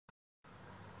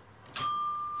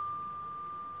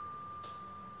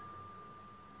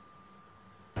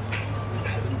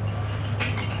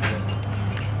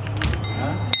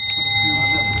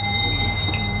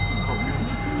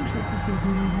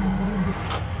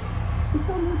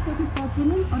trafik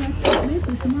patronu araç çekme,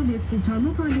 taşıma ve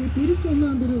kurtarma faaliyetleri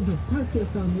sonlandırıldı. Park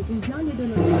yasağını ihlal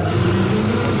eden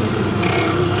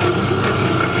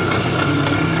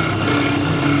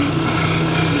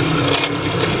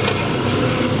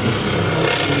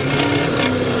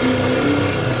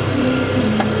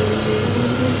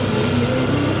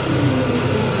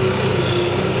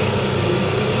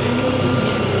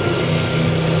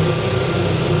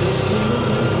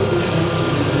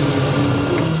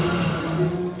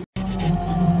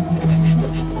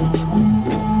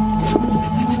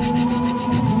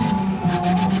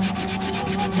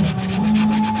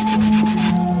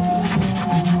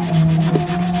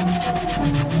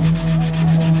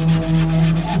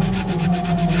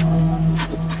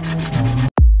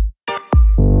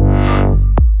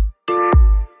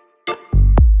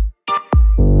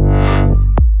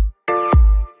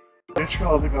Geç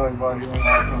kaldı galiba yine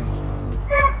Volkan.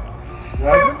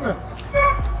 Geldin mi?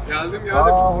 Geldim.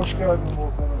 Aa, hoş geldin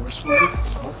Volkan. Hoş bulduk.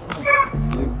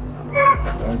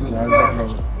 Nasılsın? Gel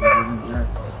bakalım.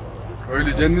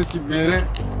 Öyle cennet gibi bir yere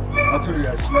atölye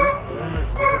açtı. Evet.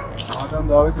 Madem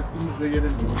davet ettiniz de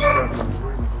gelelim. Hoş geldiniz.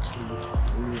 Buyurun. Hoş bulduk.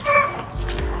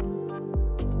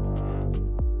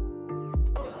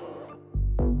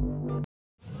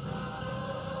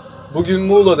 Bugün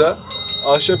Muğla'da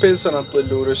ahşap el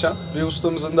sanatlarıyla uğraşan bir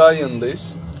ustamızın daha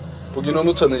yanındayız. Bugün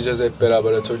onu tanıyacağız hep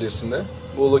beraber atölyesinde.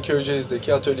 Muğla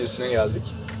Köyceğiz'deki atölyesine geldik.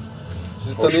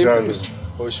 Sizi tanıyabilir miyiz?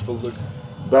 Hoş bulduk.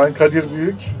 Ben Kadir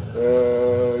Büyük.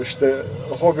 İşte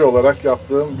hobi olarak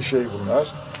yaptığım bir şey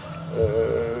bunlar.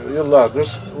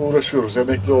 Yıllardır uğraşıyoruz.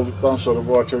 Emekli olduktan sonra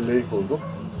bu atölyeyi kurdum.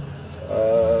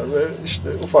 Ve işte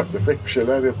ufak tefek bir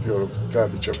şeyler yapıyorum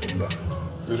kendi çapımda.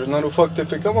 Ürünler ufak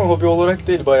tefek ama hobi olarak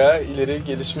değil, bayağı ileri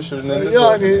gelişmiş ürünleriniz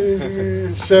var. Yani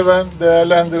seven,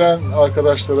 değerlendiren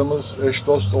arkadaşlarımız, eş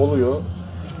dost oluyor.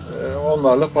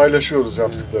 Onlarla paylaşıyoruz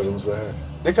yaptıklarımızı. Evet.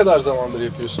 Ne kadar zamandır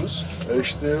yapıyorsunuz?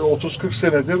 İşte 30-40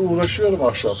 senedir uğraşıyorum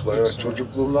ahşapla. Evet,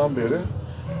 çocukluğumdan beri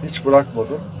hiç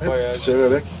bırakmadım. Hep Bayağı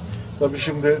severek. Tabii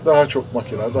şimdi daha çok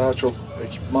makine, daha çok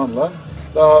ekipmanla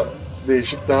daha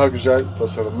değişik, daha güzel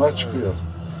tasarımlar çıkıyor.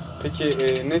 Peki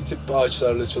ne tip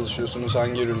ağaçlarla çalışıyorsunuz?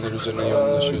 Hangi ürünler üzerine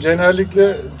yoğunlaşıyorsunuz?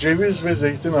 Genellikle ceviz ve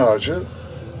zeytin ağacı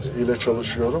ile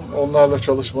çalışıyorum. Onlarla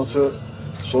çalışması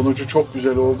sonucu çok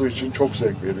güzel olduğu için çok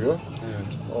zevk veriyor.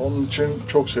 Evet. Onun için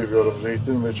çok seviyorum.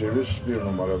 Zeytin ve ceviz bir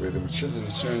numara benim için. Sizin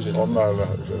için öncelikle. Onlarla,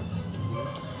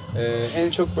 evet.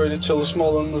 En çok böyle çalışma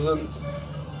alanınızın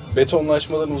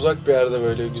betonlaşmadan uzak bir yerde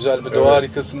böyle güzel bir doğa Evet.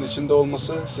 harikasının içinde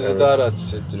olması sizi Evet. daha rahat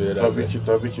hissettiriyor herhalde.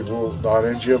 Tabii ki bu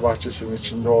narenciye bahçesinin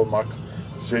içinde olmak,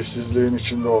 sessizliğin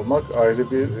içinde olmak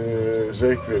ayrı bir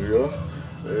zevk veriyor.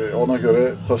 Ona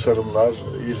göre tasarımlar,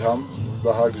 ilham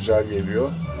daha güzel geliyor.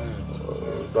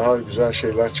 Evet. Daha güzel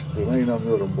şeyler çıktığına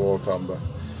inanıyorum bu ortamda.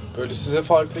 Böyle size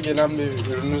farklı gelen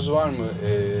bir ürününüz var mı?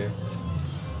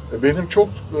 Benim çok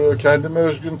kendime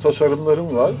özgün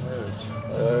tasarımlarım var. Evet.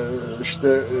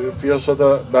 İşte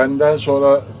piyasada benden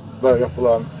sonra da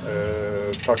yapılan,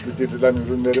 taklit edilen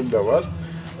ürünlerim de var.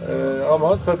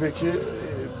 Ama tabii ki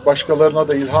başkalarına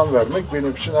da ilham vermek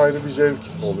benim için ayrı bir zevk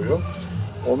oluyor.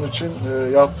 Onun için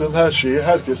yaptığım her şeyi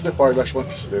herkesle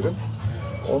paylaşmak isterim.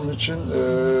 Onun için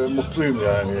mutluyum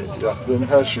yani. Yaptığım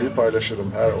her şeyi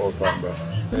paylaşırım her ortamda.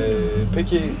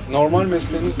 Peki normal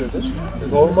mesleğiniz nedir?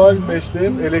 Normal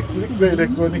mesleğim elektrik ve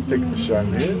elektronik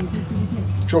teknisyenliği.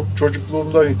 Çok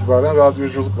çocukluğumdan itibaren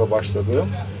radyoculukla başladım.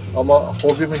 Ama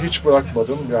hobimi hiç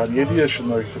bırakmadım. Yani 7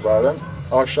 yaşından itibaren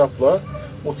ahşapla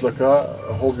mutlaka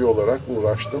hobi olarak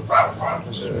uğraştım.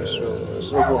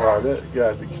 Ve bu hale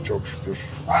geldik çok şükür.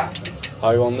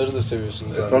 Hayvanları da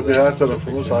seviyorsunuz. Tabii her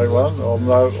tarafımız hayvan.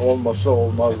 Onlar olmasa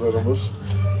olmazlarımız.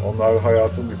 Onlar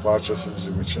hayatın bir parçası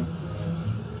bizim için.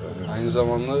 Aynı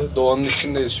zamanda doğanın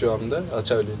içindeyiz şu anda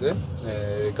atölyede.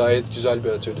 Gayet güzel bir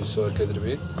atölyesi var Kadir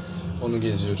Bey'in. Onu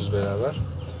geziyoruz beraber.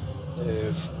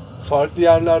 Farklı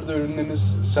yerlerde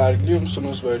ürünleriniz sergiliyor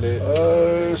musunuz böyle?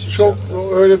 Çok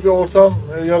öyle bir ortam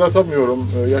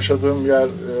yaratamıyorum. Yaşadığım yer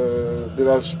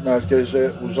biraz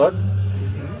merkeze uzak.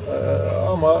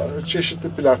 Ama çeşitli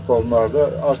platformlarda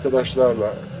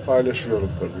arkadaşlarla paylaşıyorum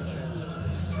tabii ki.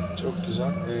 Çok güzel.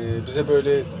 Bize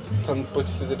böyle tanıtmak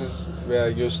istediğiniz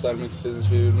veya göstermek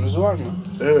istediğiniz bir ürününüz var mı?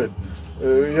 Evet.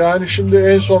 Yani şimdi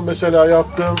en son mesela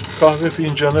yaptığım kahve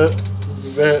fincanı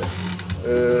ve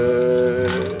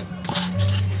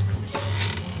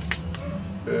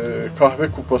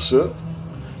kahve kupası.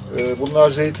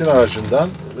 Bunlar zeytin ağacından.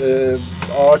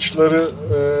 Ağaçları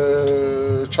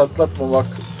çatlatmamak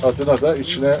adına da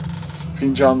içine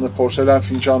porselen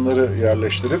fincanları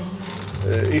yerleştirip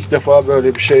ilk defa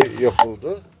böyle bir şey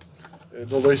yapıldı.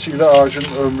 Dolayısıyla ağacın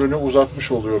ömrünü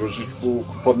uzatmış oluyoruz. Bu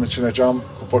kupanın içine cam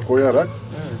kupa koyarak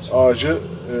ağacı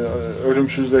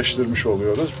ölümsüzleştirmiş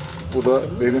oluyoruz. Bu da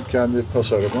benim kendi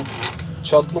tasarımım.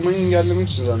 Çatlamayı engellemek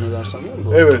için zannedersem değil mi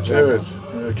bu? Evet, camlar? evet.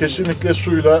 Kesinlikle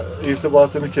suyla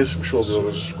irtibatını kesmiş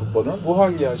oluyoruz kupanın. Bu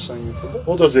hangi ağaçtan yapıldı?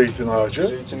 O da zeytin ağacı.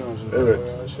 Zeytin ağacı. Evet.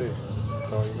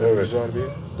 Bayağı galiba Evet. güzel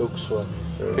bir dokusu var.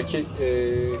 Evet. Peki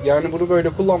yani bunu böyle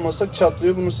kullanmasak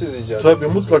çatlıyor, bunu siz icat Tabii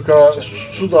ettiniz. mutlaka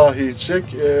su dahi içsek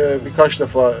birkaç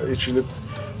defa içilip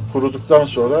kuruduktan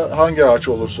sonra hangi ağaç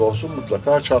olursa olsun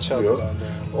mutlaka çatlıyor.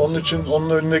 Onun için onun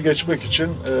önüne geçmek için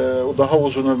daha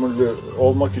uzun ömürlü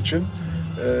olmak için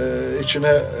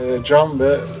içine cam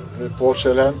ve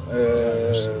porselen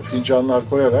fincanlar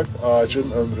koyarak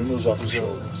ağacın ömrünü uzatmış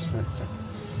olduk.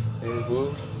 Bu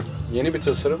yeni bir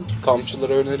tasarım.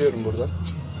 Kampçılara öneriyorum buradan.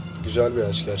 Güzel bir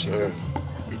ağaç gerçekten. Evet.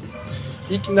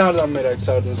 İlk nereden merak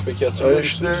sardınız peki, hatırlıyor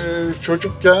musunuz? İşte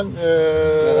çocukken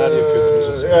neler yapıyordunuz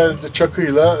o zaman? elde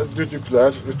çakıyla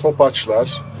düdükler,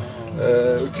 topaçlar,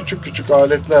 küçük küçük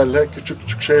aletlerle küçük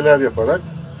küçük şeyler yaparak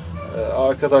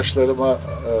arkadaşlarıma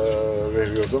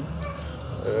veriyordum.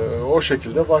 O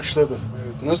şekilde başladı.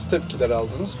 Evet. Nasıl tepkiler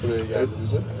aldınız buraya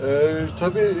geldiğinizde?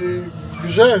 Tabii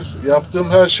güzel. Yaptığım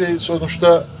her şey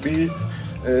sonuçta bir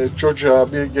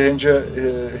çocuğa, bir gence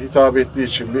hitap ettiği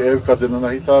için, bir ev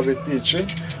kadınına hitap ettiği için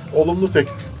olumlu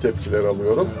tepkiler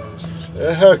alıyorum.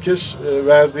 Herkes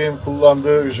verdiğim,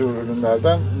 kullandığı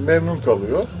ürünlerden memnun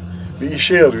kalıyor. Bir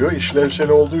işe yarıyor, işlevsel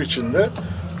olduğu için de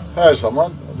her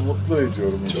zaman mutlu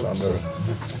ediyorum insanları.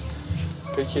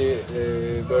 Peki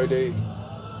böyle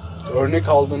örnek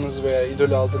aldığınız veya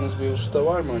idol aldığınız bir usta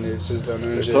var mı hani sizden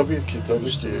önce? Tabii ki.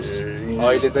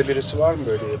 Ailede birisi var mı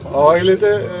böyle yapan?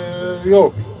 Ailede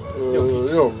yok.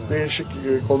 Yok. Değişik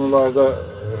konularda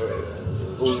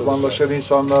uzmanlaşan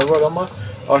insanlar var ama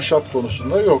ahşap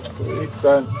konusunda yok. İlk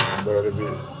ben böyle bir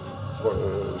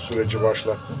süreci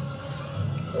başlattım.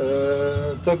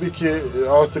 Tabii ki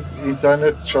artık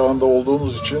internet çağında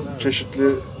olduğumuz için çeşitli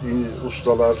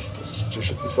ustalar,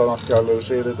 çeşitli sanatkarları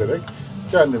seyrederek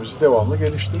kendimizi devamlı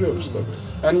geliştiriyoruz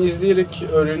tabii. Yani izleyerek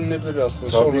öğrenilebilir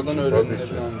aslında. Tabii Sonradan ki,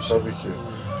 öğrenilebilen bir şey. Tabii ki.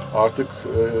 Artık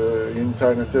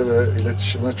internete ve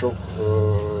iletişime çok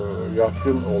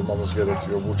yatkın olmamız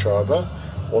gerekiyor bu çağda.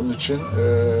 Onun için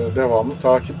devamlı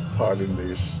takip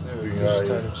halindeyiz. Evet, Dünyayı,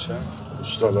 dijital bir şey.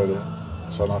 ustaları,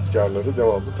 sanatkarları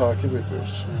devamlı takip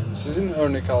ediyoruz. Sizin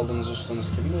örnek aldığınız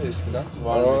ustanız kimdi eskiden?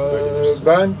 Var mıydı böyle birisi?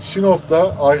 Ben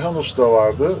Sinop'ta Ayhan Usta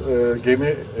vardı.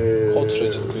 Gemi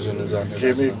Kotracılık üzerine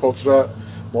zannedersem. gemi kotra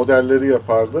modelleri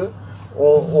yapardı.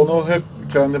 Onu hep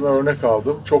kendime örnek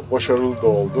aldım. Çok başarılı da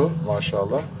oldu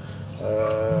maşallah.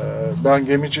 Ben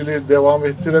gemiciliği devam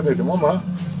ettiremedim ama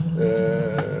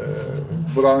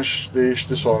branş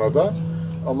değişti sonra da.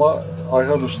 Ama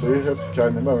Ayhan Usta'yı hep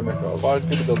kendime örnek aldım. Farklı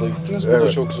bir dala gittiniz. Bu da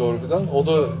çok zor bir dal. O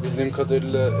da bildiğim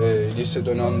kadarıyla lise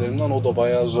dönemlerimden o da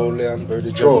bayağı zorlayan,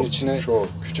 böyle camın içine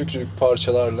küçük küçük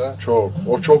parçalarla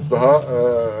O çok daha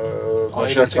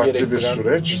ayrıntı meşakkatli gerektiren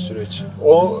bir süreç.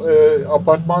 O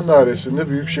apartman dairesinde,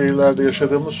 büyük şehirlerde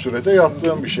yaşadığımız sürede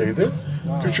yaptığım bir şeydi.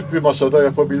 Küçük bir masada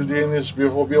yapabildiğiniz bir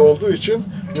hobi olduğu için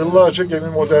yıllarca gemi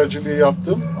modelciliği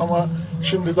yaptım ama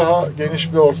şimdi daha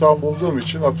geniş bir ortam bulduğum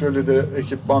için, atölyede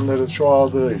ekipmanları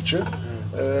çoğaldığı için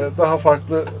daha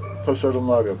farklı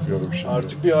tasarımlar yapıyorum şimdi.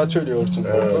 Artık bir atölye ortamı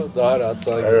oldu. Daha rahat,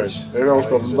 daha geniş. Ev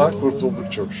ortamından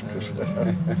kurtulduk çok şükür.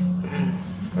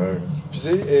 Evet.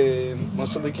 Bize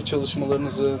masadaki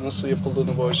çalışmalarınızı nasıl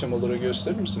yapıldığını, bu aşamalara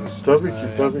gösterir misiniz? Tabii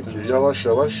ki. Yavaş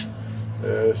yavaş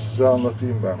size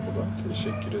anlatayım ben bunu.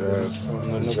 Teşekkür ederiz.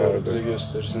 Onları rica da ederim. bize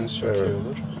gösterirseniz çok iyi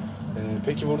olur.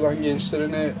 Peki buradan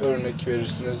gençlere ne örnek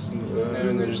verirsiniz, ne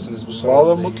önerirsiniz bu saatte?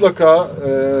 Vallahi mutlaka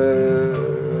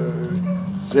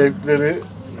zevkleri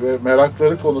ve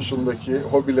merakları konusundaki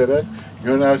hobilere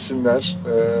yönelsinler.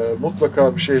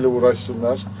 Mutlaka bir şeyle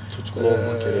uğraşsınlar. Tutkulu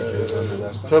olmak gerekiyor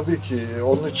zannedersem. Tabii ki.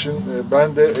 Onun için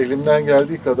ben de elimden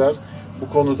geldiği kadar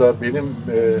bu konuda benim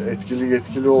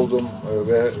yetkili olduğum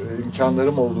ve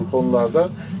imkanlarım olduğu konularda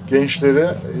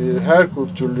gençlere her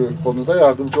türlü konuda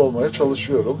yardımcı olmaya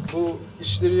çalışıyorum. Bu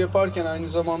işleri yaparken aynı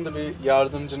zamanda bir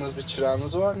yardımcınız, bir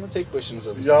çırağınız var mı? Tek başınıza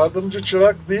mısınız? Yardımcı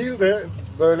çırak değil de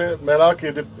böyle merak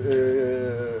edip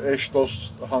eş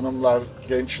dost hanımlar,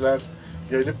 gençler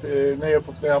gelip ne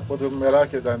yapıp ne yapmadığımı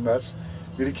merak edenler,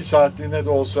 1-2 saatliğine de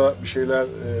olsa bir şeyler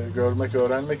görmek,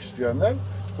 öğrenmek isteyenler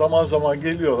zaman zaman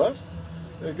geliyorlar.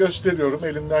 Gösteriyorum,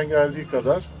 elimden geldiği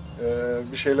kadar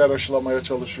bir şeyler aşılamaya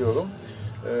çalışıyorum,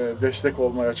 destek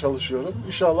olmaya çalışıyorum.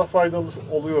 İnşallah faydalı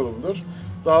oluyorumdur.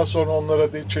 Daha sonra onlara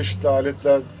çeşitli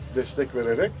aletler destek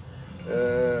vererek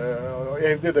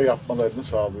Evde de yapmalarını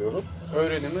sağlıyorum.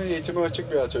 Öğrenime, eğitime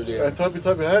açık bir atölye. Yani.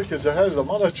 Tabii herkese her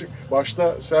zaman açık.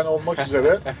 Başta sen olmak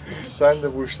üzere sen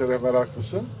de bu işlere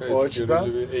meraklısın. Evet, o açıdan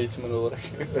gönüllü bir eğitmen olarak.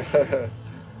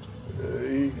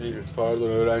 iyi gidiyor. Pardon,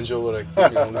 öğrenci olarak değil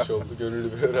mi? Yanlış oldu.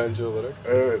 Gönüllü bir öğrenci olarak.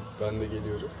 Evet. Ben de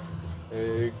geliyorum.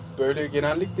 Böyle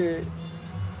genellikle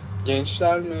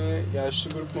gençler mi,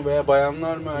 yaşlı grup mu veya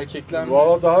bayanlar mı, erkekler mi?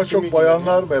 Valla daha Kimi çok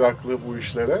bayanlar ilgileniyor? meraklı bu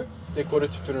işlere.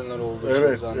 Dekoratif ürünler olduğu için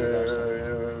Evet, zannedersem.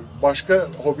 başka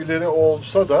hobileri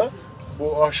olsa da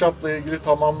bu ahşapla ilgili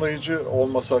tamamlayıcı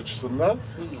olması açısından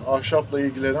ahşapla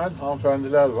ilgilenen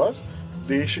hanımefendiler var.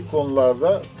 Değişik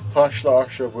konularda taşla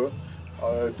ahşabı,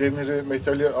 demiri,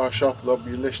 metali ahşapla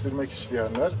birleştirmek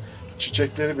isteyenler,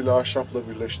 çiçekleri bile ahşapla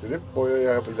birleştirip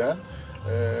boyayabilen,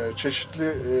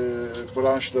 çeşitli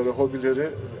branşları, hobileri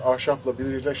ahşapla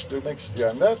birleştirmek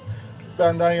isteyenler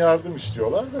benden yardım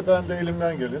istiyorlar ve ben de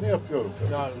elimden geleni yapıyorum.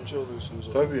 Yardımcı oluyorsunuz.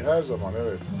 Tabii her zaman,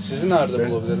 evet. Sizi nerede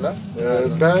bulabilirler?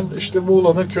 Ben işte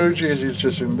Muğla'nın Köyceğiz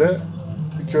ilçesinde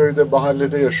bir köyde,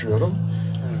 mahallede yaşıyorum.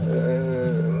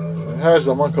 Her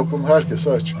zaman kapım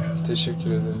herkese açık.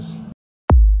 Teşekkür ederiz.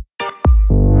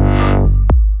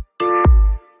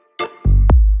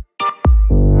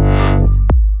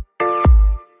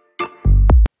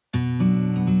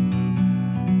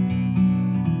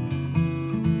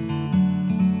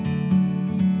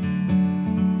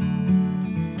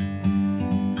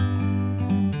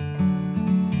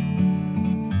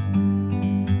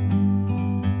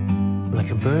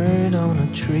 Like a bird on a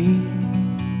tree,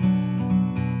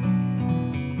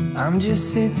 I'm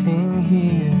just sitting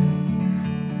here.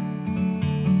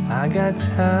 I got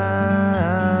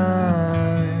time,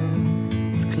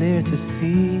 it's clear to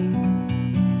see.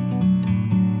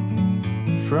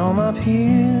 From up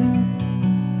here,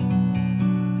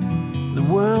 the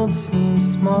world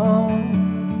seems small.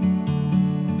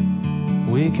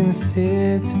 We can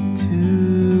sit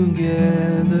together.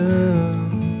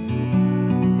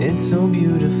 It's so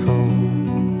beautiful,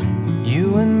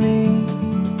 you and me.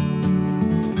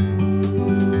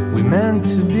 We meant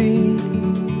to be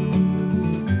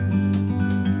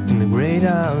in the great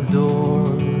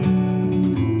outdoors,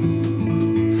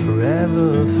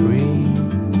 forever free.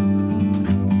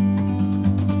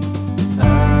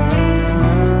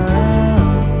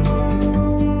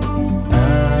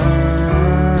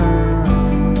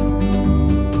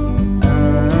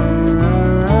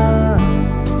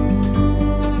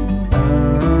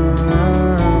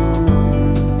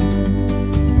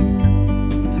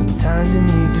 Sometimes you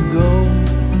need to go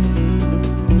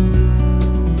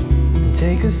and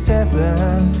take a step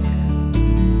back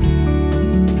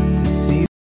to see.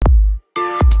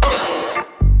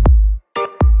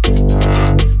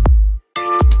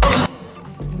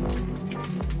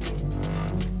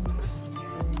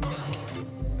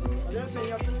 Hocam sen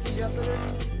yaptığınız icatları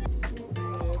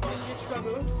makiye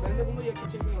çıkartalım. Ben de bunu yakın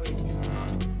çekim alayım.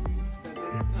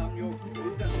 Tamam yok. O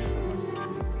yüzden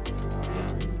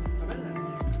haber nerede?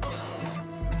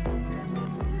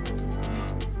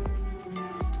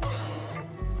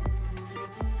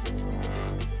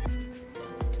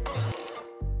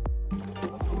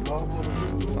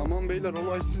 Tamam beyler,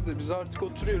 olay sizde. Biz artık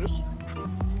oturuyoruz.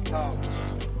 Tamam.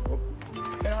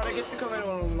 Ben hareketli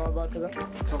kameraman oldum abi arkadan.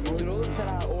 Tamam. Dur oğlum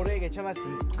sen oraya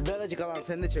geçemezsin. Daracık alan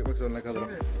seni de çekmek zorunda kalırım.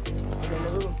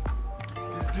 Olmaz oğlum.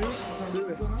 Biz diyoruz ki biz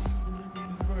böyle.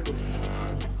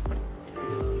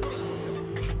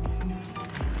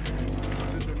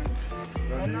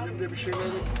 Ben elimde bir şeyler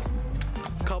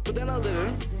Kapıdan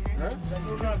alırım.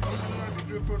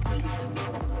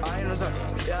 Aynen o zaman.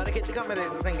 Hareketli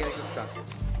kameraya zaten gerek yok şu an.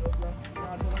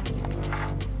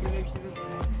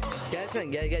 Gelsene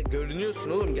gel görünüyorsun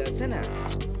oğlum gelsene.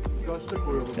 gazete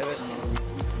koyalım. Evet.